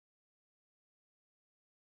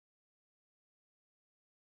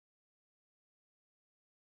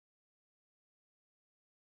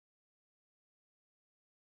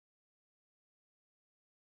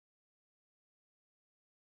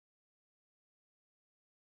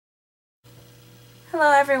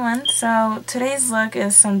Hello everyone, so today's look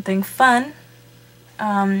is something fun.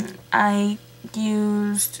 I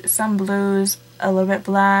used some blues, a little bit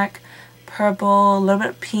black, purple, a little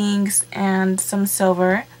bit of pinks, and some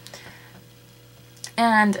silver.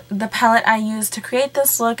 And the palette I used to create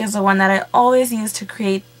this look is the one that I always use to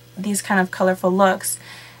create these kind of colorful looks.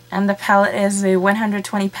 And the palette is the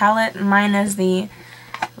 120 palette. Mine is the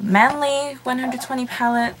Manly 120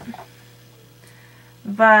 palette.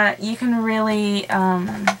 But you can really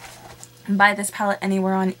buy this palette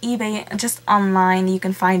anywhere on eBay, just online. You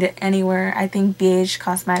can find it anywhere. I think BH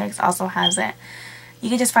Cosmetics also has it. You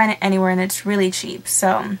can just find it anywhere and it's really cheap.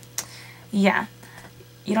 So yeah,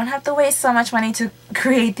 you don't have to waste so much money to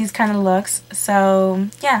create these kind of looks. So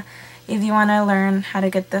yeah, if you want to learn how to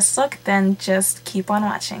get this look, then just keep on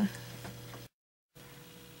watching.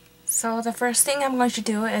 So the first thing I'm going to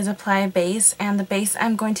do is apply a base, and the base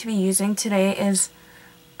I'm going to be using today is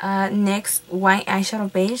NYX white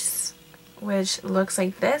eyeshadow base, which looks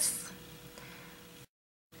like this.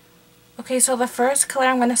 Okay, so the first color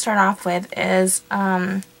I'm going to start off with is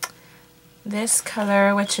this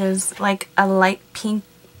color, which is like a light pink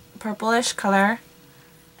purplish color,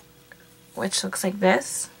 which looks like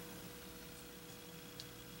this.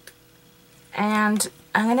 And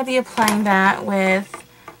I'm going to be applying that with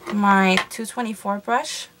my 224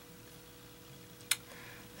 brush.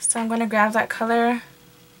 So I'm going to grab that color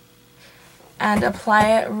and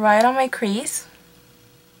apply it right on my crease.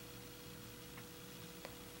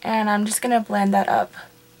 And I'm just going to blend that up.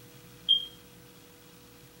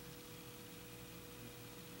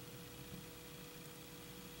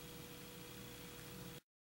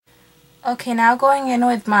 Okay, now going in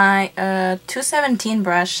with my 217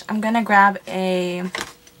 brush, I'm going to grab a,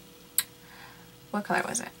 what color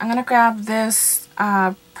was it? I'm going to grab this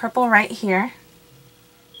purple right here.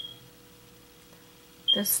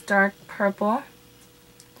 This dark purple.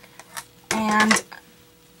 And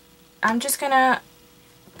I'm just going to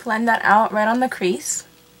blend that out right on the crease,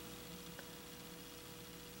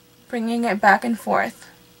 bringing it back and forth.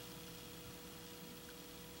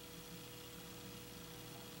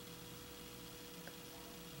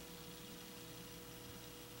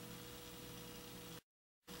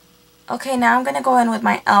 Okay, now I'm going to go in with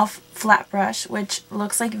my e.l.f. flat brush, which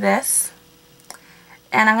looks like this.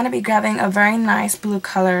 And I'm going to be grabbing a very nice blue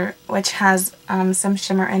color, which has some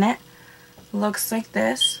shimmer in it. Looks like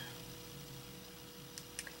this.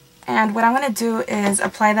 And what I'm going to do is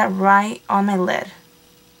apply that right on my lid.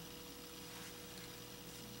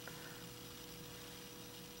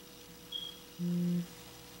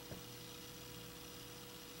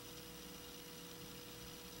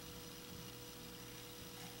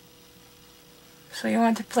 So you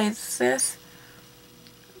want to place this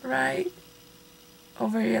right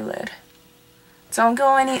over your lid. Don't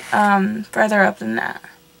go any further up than that.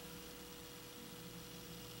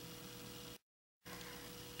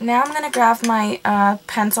 Now I'm going to grab my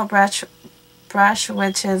pencil brush,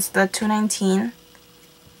 which is the 219.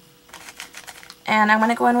 And I'm going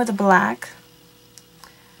to go in with the black.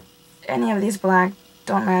 Any of these black,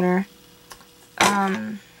 don't matter.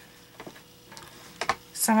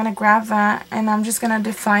 So I'm going to grab that, and I'm just going to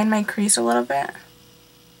define my crease a little bit.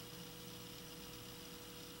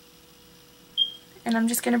 And I'm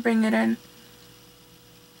just going to bring it in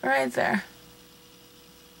right there.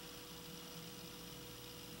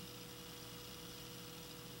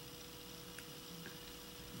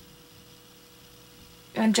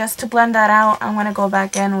 And just to blend that out, I'm going to go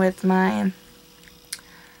back in with my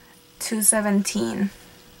 217.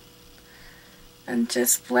 And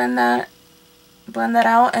just blend that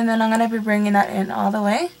out, and then I'm going to be bringing that in all the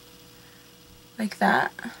way. Like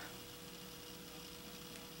that.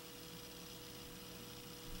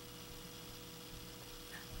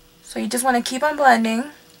 So you just want to keep on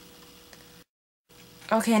blending.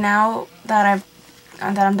 Okay, now that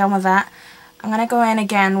I'm done with that, I'm going to go in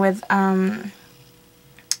again with that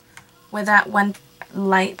one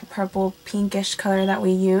light purple pinkish color that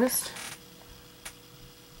we used.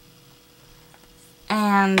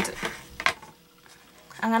 And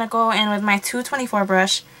I'm going to go in with my 224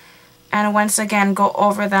 brush and once again go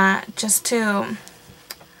over that just to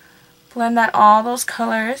blend out all those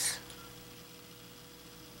colors.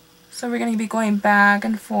 So we're going to be going back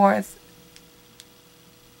and forth,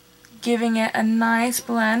 giving it a nice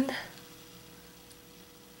blend.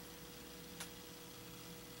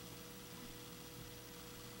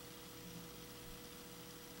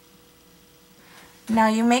 Now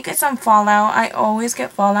you may get some fallout. I always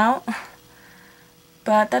get fallout.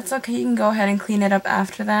 But that's okay, you can go ahead and clean it up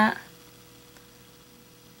after that.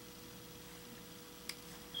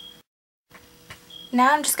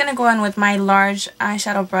 Now I'm just going to go in with my large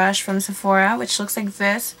eyeshadow brush from Sephora, which looks like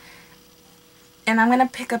this. And I'm going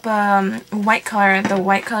to pick up a white color, the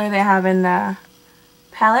white color they have in the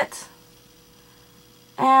palette.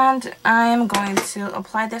 And I'm going to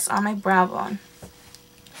apply this on my brow bone.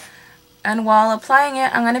 And while applying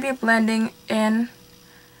it, I'm going to be blending in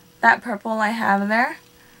that purple I have there.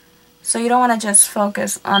 So you don't want to just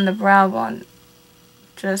focus on the brow bone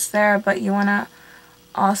just there, but you want to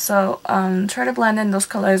also try to blend in those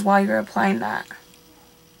colors while you're applying that.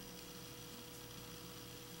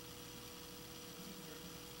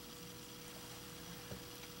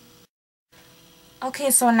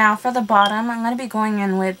 Okay, so now for the bottom, I'm going to be going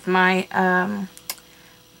in with my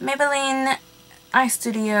Maybelline Eye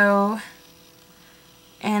Studio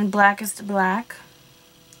and Blackest Black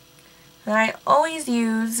that I always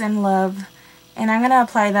use and love. And I'm going to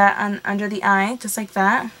apply that under the eye, just like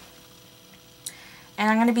that. And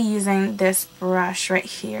I'm going to be using this brush right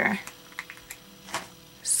here.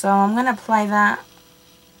 So I'm going to apply that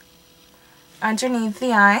underneath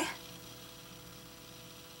the eye.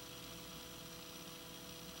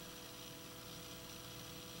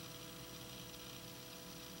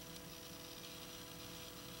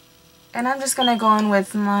 And I'm just going to go in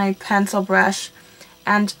with my pencil brush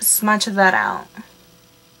and smudge that out.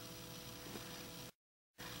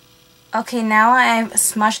 Okay, now I've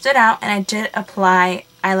smudged it out and I did apply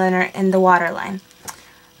eyeliner in the waterline.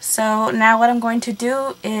 So now what I'm going to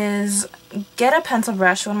do is get a pencil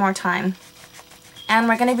brush one more time. And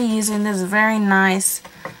we're going to be using this very nice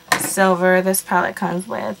silver this palette comes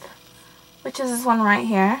with, which is this one right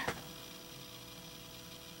here.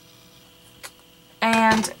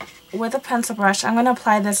 And with a pencil brush, I'm going to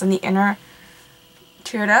apply this in the inner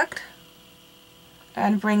tear duct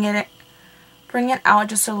and bring it out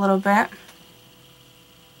just a little bit.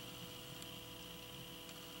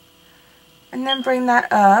 And then bring that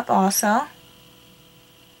up also.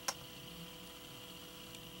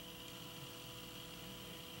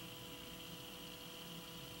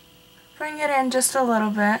 Bring it in just a little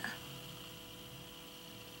bit.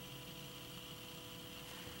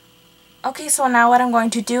 Okay, so now what I'm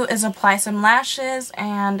going to do is apply some lashes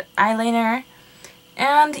and eyeliner.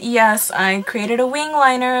 And yes, I created a wing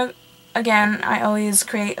liner. Again, I always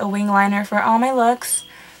create a wing liner for all my looks.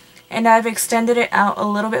 And I've extended it out a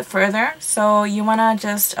little bit further. So you want to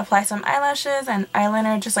just apply some eyelashes and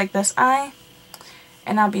eyeliner just like this eye.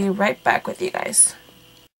 And I'll be right back with you guys.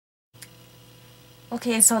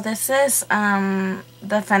 Okay, so this is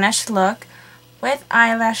the finished look with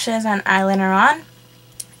eyelashes and eyeliner on.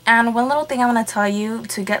 And one little thing I want to tell you,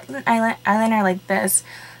 to get an eyeliner like this,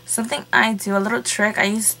 something I do, a little trick, I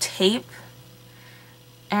use tape.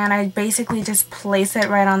 And I basically just place it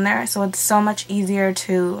right on there, so it's so much easier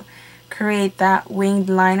to create that winged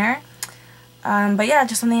liner. But yeah,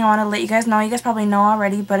 just something I want to let you guys know. You guys probably know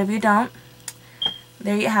already, but if you don't,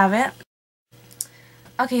 there you have it.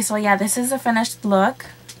 Okay, so yeah, this is the finished look.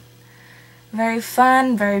 Very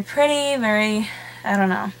fun, very pretty, very, I don't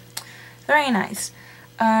know, very nice.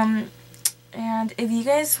 And if you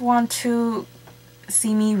guys want to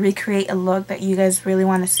see me recreate a look that you guys really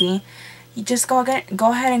want to see, you just go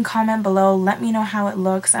ahead and comment below. Let me know how it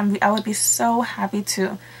looks. I would be so happy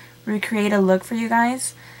to recreate a look for you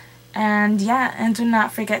guys. And yeah, and do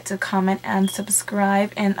not forget to comment and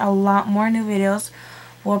subscribe, and a lot more new videos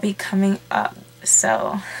will be coming up.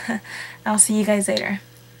 So I'll see you guys later.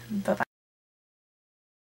 Bye bye.